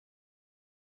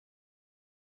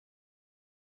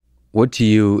what to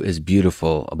you is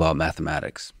beautiful about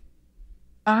mathematics?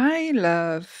 I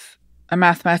love a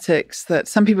mathematics that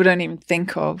some people don't even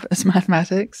think of as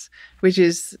mathematics, which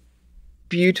is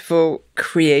beautiful,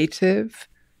 creative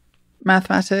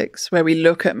mathematics, where we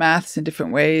look at maths in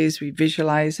different ways, we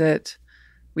visualize it,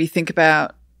 we think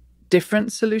about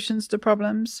different solutions to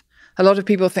problems. A lot of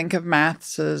people think of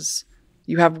maths as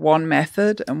you have one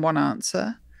method and one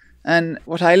answer. And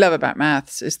what I love about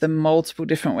maths is the multiple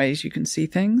different ways you can see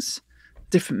things,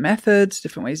 different methods,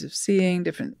 different ways of seeing,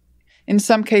 in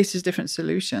some cases, different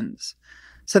solutions.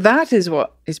 So that is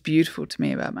what is beautiful to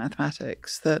me about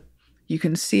mathematics, that you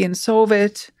can see and solve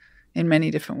it in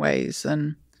many different ways.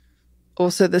 And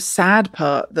also the sad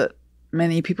part that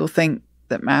many people think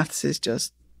that maths is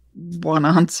just one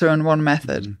answer and one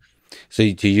method. Mm-hmm.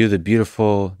 So to you, the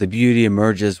beauty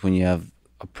emerges when you have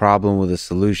a problem with a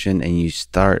solution and you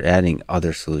start adding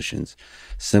other solutions,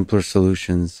 simpler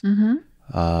solutions,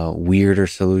 weirder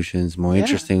solutions, more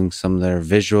interesting. Some of that are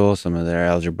visual, some of that are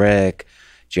algebraic,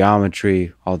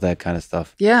 geometry, all that kind of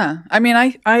stuff. Yeah. I mean,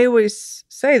 I always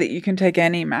say that you can take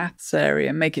any maths area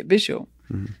and make it visual.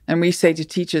 And we say to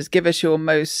teachers, give us your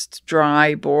most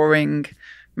dry, boring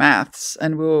maths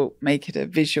and we'll make it a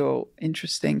visual,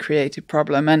 interesting, creative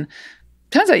problem. And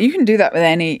turns out you can do that with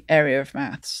any area of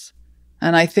maths.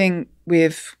 And I think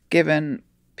it's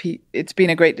been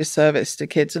a great disservice to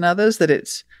kids and others that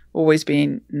it's always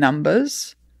been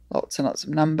numbers, lots and lots of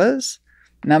numbers.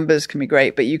 Numbers can be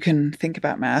great, but you can think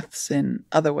about maths in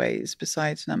other ways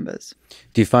besides numbers.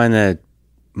 Do you find that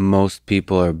most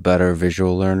people are better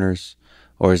visual learners,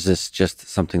 or is this just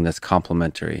something that's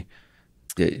complementary?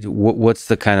 What's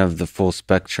the kind of the full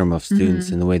spectrum of students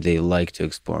in the way they like to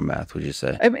explore math, would you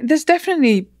say? I mean, there's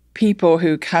definitely people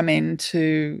who come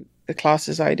into the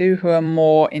classes I do who are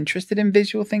more interested in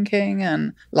visual thinking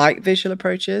and like visual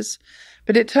approaches.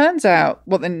 But it turns out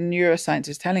what the neuroscience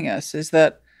is telling us is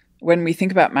that when we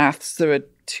think about maths, there are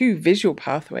two visual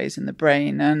pathways in the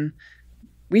brain, and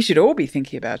we should all be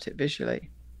thinking about it visually.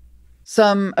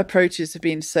 Some approaches have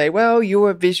been to say, well,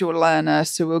 you're a visual learner,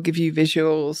 so we'll give you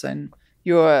visuals, and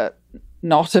you're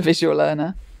not a visual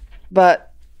learner.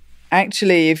 But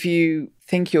actually, if you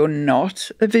think you're not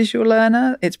a visual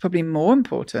learner, it's probably more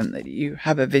important that you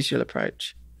have a visual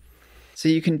approach so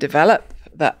you can develop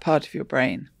that part of your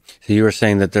brain. So you were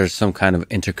saying that there's some kind of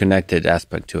interconnected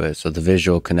aspect to it. So the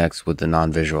visual connects with the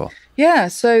non-visual. Yeah.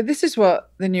 So this is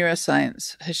what the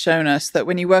neuroscience has shown us, that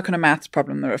when you work on a maths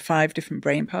problem, there are 5 different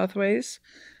brain pathways,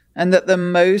 and that the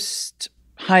most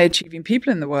high achieving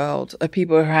people in the world are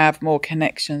people who have more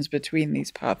connections between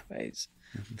these pathways.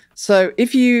 So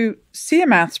if you see a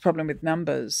maths problem with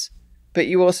numbers, but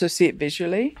you also see it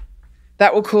visually,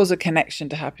 that will cause a connection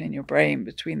to happen in your brain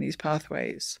between these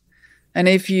pathways. And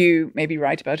if you maybe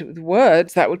write about it with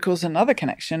words, that would cause another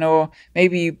connection. Or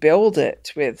maybe you build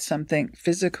it with something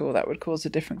physical, that would cause a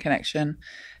different connection.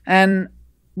 And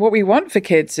what we want for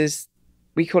kids is,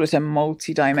 we call it a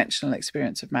multi-dimensional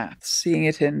experience of maths, seeing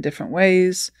it in different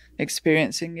ways,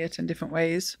 experiencing it in different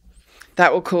ways.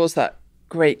 That will cause that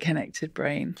great connected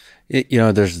brain.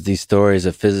 There's these stories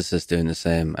of physicists doing the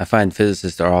same. I find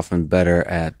physicists are often better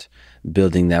at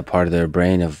building that part of their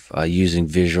brain of using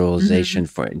visualization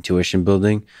for intuition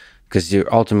building, because you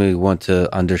ultimately want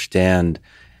to understand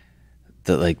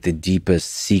the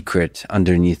deepest secret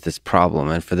underneath this problem,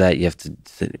 and for that you have to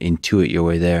intuit your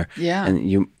way there. Yeah. And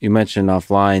you mentioned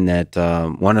offline that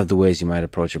one of the ways you might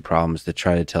approach a problem is to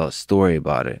try to tell a story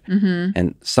about it.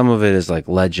 And some of it is like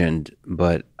legend,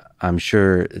 but I'm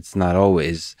sure it's not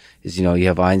always. You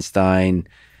have Einstein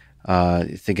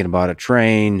thinking about a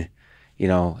train,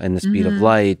 and the speed of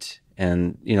light,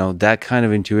 and that kind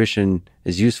of intuition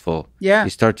is useful. Yeah. You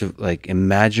start to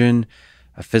imagine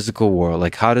a physical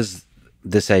world, how does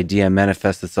this idea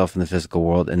manifest itself in the physical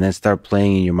world, and then start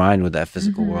playing in your mind with that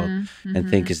physical world and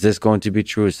think, is this going to be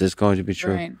true? Is this going to be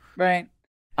true? Right.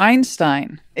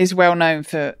 Einstein is well known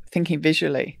for thinking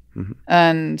visually,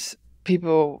 and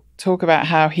people talk about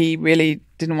how he really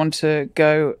didn't want to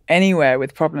go anywhere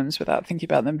with problems without thinking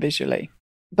about them visually.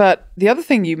 But the other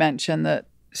thing you mentioned that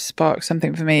sparked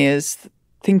something for me is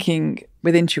thinking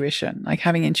with intuition, like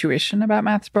having intuition about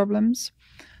maths problems.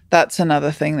 That's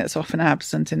another thing that's often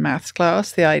absent in maths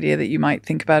class, the idea that you might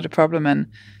think about a problem and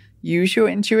use your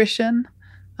intuition,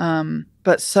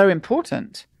 but so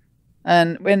important.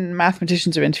 And when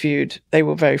mathematicians are interviewed, they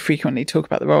will very frequently talk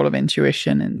about the role of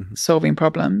intuition in solving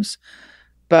problems,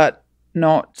 but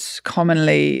not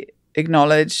commonly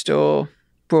acknowledged or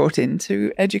brought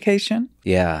into education.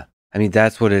 Yeah. I mean,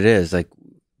 that's what it is.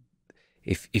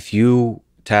 If you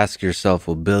task yourself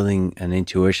with building an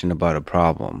intuition about a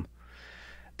problem,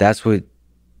 that's what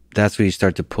that's where you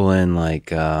start to pull in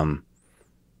like,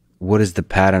 what is the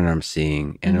pattern I'm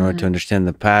seeing? And in order to understand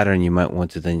the pattern, you might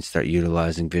want to then start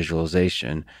utilizing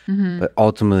visualization. But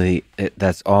ultimately,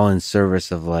 that's all in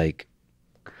service of like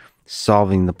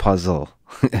solving the puzzle,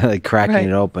 like cracking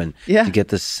it open to get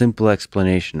the simple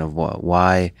explanation of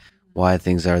why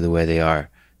things are the way they are,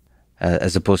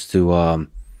 as opposed to,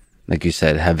 like you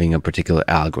said, having a particular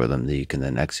algorithm that you can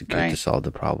then execute to solve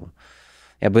the problem.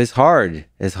 Yeah, but it's hard.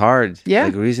 It's hard. Yeah.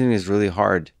 Like reasoning is really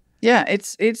hard. Yeah,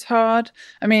 it's hard.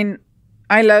 I mean,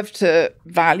 I love to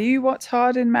value what's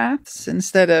hard in maths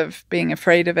instead of being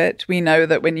afraid of it. We know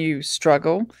that when you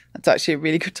struggle, that's actually a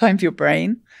really good time for your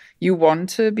brain. You want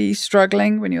to be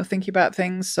struggling when you're thinking about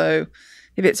things. So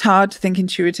if it's hard to think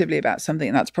intuitively about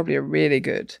something, that's probably a really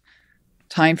good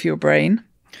time for your brain.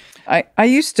 I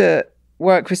used to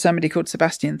work with somebody called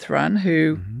Sebastian Thrun,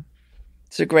 who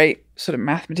is a great sort of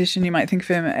mathematician. You might think of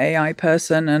him, an AI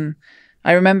person. And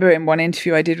I remember in one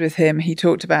interview I did with him, he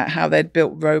talked about how they'd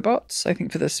built robots, I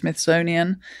think for the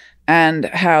Smithsonian, and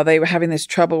how they were having this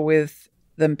trouble with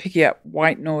them picking up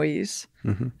white noise.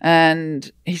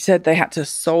 And he said they had to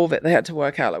solve it. They had to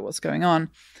work out like what's going on,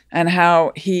 and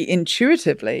how he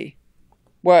intuitively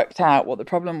worked out what the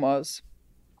problem was.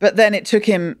 But then it took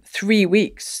him 3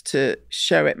 weeks to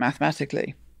show it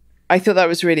mathematically. I thought that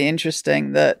was really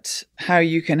interesting, that how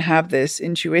you can have this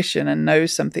intuition and know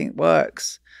something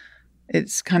works.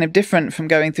 It's kind of different from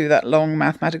going through that long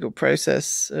mathematical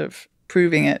process of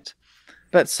proving it,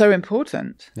 but so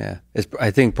important. Yeah.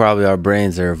 I think probably our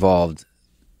brains are evolved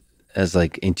as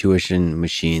like intuition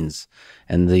machines,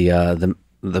 and the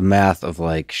math of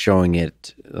like showing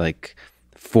it like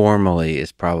formally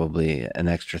is probably an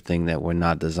extra thing that we're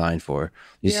not designed for.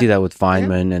 You see that with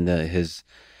Feynman and his,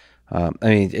 I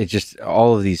mean, it just,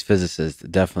 all of these physicists,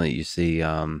 definitely you see,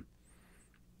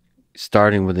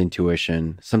 starting with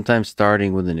intuition, sometimes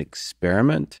starting with an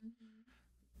experiment,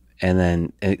 and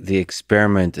then the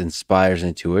experiment inspires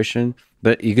intuition.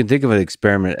 But you can think of an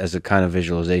experiment as a kind of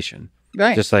visualization,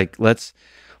 right? Just like let's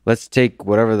take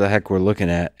whatever the heck we're looking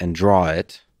at and draw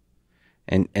it,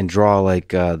 and draw like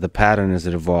the pattern as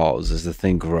it evolves, as the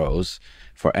thing grows,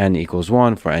 for n equals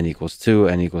 1, for n equals 2,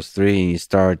 n equals 3, and you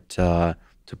start to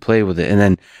play with it. And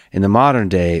then in the modern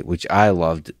day, which I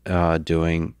loved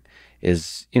doing,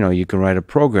 is, you know, you can write a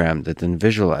program that then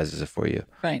visualizes it for you,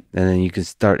 right? And then you can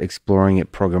start exploring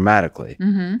it programmatically,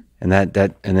 and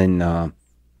then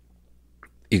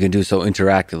you can do so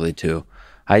interactively too.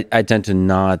 I tend to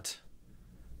not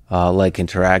like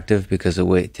interactive because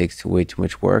it takes way too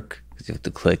much work, because you have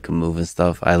to click and move and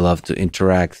stuff. I love to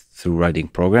interact through writing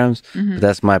programs, but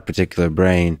that's my particular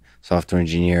brain, software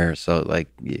engineer. So like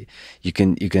you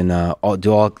can do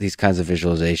all these kinds of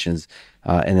visualizations.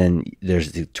 And then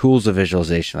there's the tools of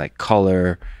visualization like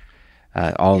color,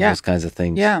 all of those kinds of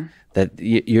things. Yeah, that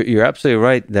you're absolutely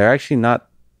right. They're actually not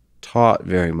taught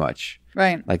very much.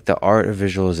 Right, like the art of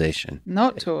visualization.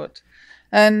 Not taught,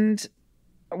 and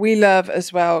we love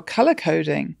as well color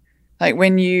coding. Like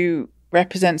when you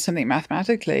represent something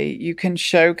mathematically, you can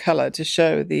show color to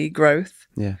show the growth.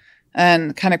 Yeah,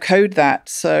 and kind of code that.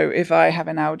 So if I have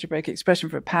an algebraic expression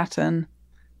for a pattern,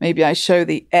 maybe I show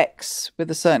the X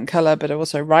with a certain color, but I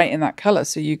also write in that color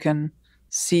so you can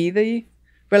see the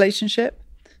relationship.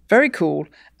 Very cool.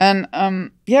 And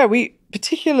we,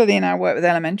 particularly in our work with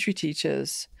elementary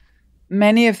teachers,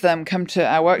 many of them come to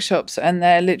our workshops and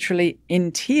they're literally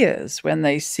in tears when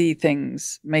they see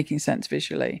things making sense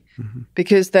visually,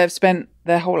 because they've spent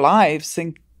their whole lives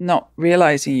not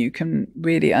realizing you can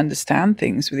really understand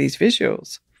things with these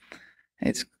visuals.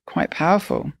 It's quite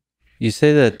powerful. You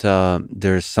say that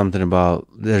there's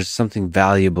something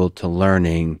valuable to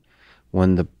learning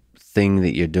when the thing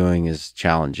that you're doing is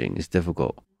challenging, is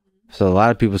difficult. So a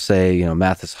lot of people say, you know,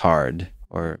 math is hard,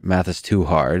 or math is too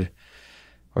hard,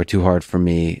 or too hard for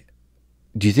me.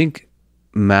 Do you think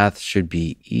math should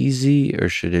be easy or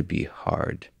should it be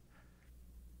hard?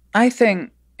 I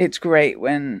think it's great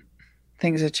when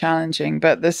things are challenging,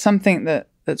 but there's something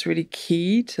that's really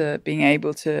key to being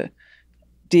able to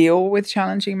deal with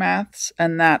challenging maths,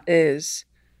 and that is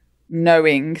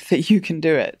knowing that you can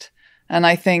do it. And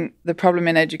I think the problem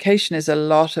in education is a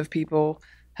lot of people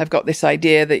have got this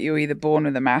idea that you're either born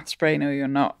with a maths brain or you're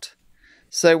not.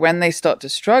 So when they start to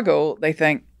struggle, they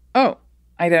think, oh,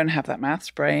 I don't have that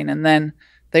maths brain. And then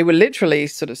they will literally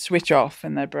sort of switch off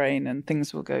in their brain and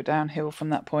things will go downhill from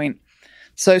that point.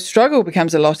 So struggle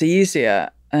becomes a lot easier,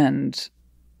 and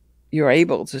you're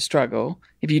able to struggle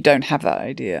if you don't have that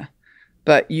idea.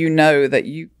 But you know that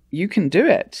you can do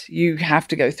it. You have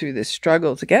to go through this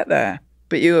struggle to get there,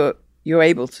 but you're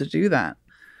able to do that.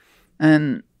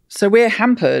 And So we're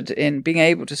hampered in being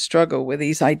able to struggle with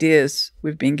these ideas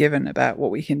we've been given about what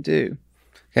we can do.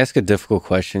 Can I ask a difficult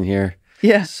question here?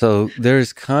 Yeah. So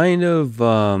there's kind of,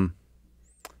 I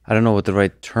don't know what the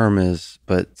right term is,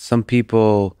 but some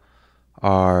people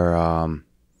are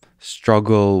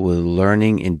struggle with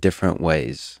learning in different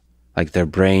ways. Like their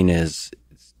brain is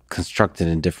constructed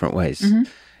in different ways. Mm-hmm.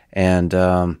 And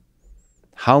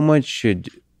how much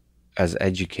as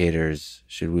educators,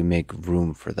 should we make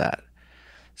room for that?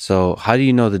 So how do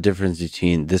you know the difference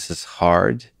between this is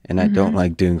hard and I don't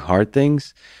like doing hard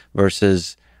things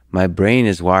versus my brain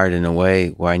is wired in a way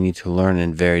where I need to learn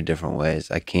in very different ways.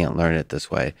 I can't learn it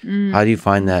this way. How do you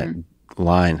find that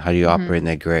line? How do you operate in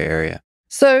that gray area?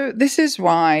 So this is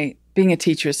why being a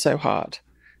teacher is so hard.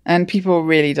 And people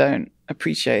really don't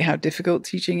appreciate how difficult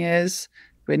teaching is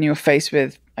when you're faced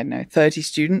with, 30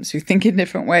 students who think in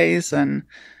different ways.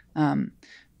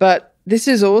 But this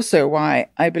is also why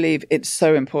I believe it's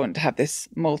so important to have this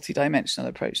multidimensional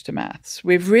approach to maths.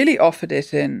 We've really offered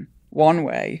it in one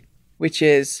way, which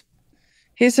is,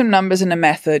 here's some numbers and a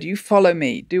method. You follow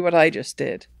me, do what I just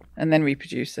did, and then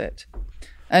reproduce it.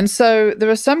 And so there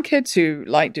are some kids who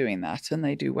like doing that and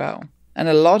they do well. And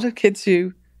a lot of kids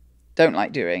who don't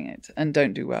like doing it and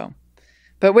don't do well.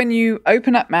 But when you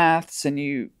open up maths and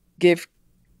you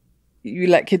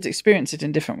let kids experience it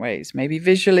in different ways, maybe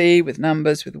visually, with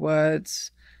numbers, with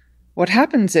words, what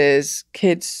happens is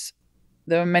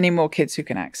there are many more kids who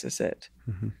can access it.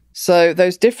 Mm-hmm. So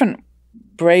those different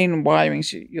brain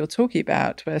wirings you're talking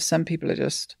about, where some people are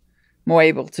just more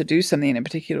able to do something in a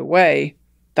particular way,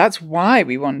 that's one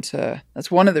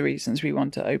of the reasons we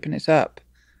want to open it up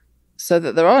so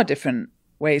that there are different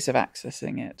ways of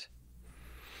accessing it.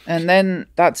 And then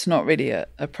that's not really a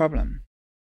problem.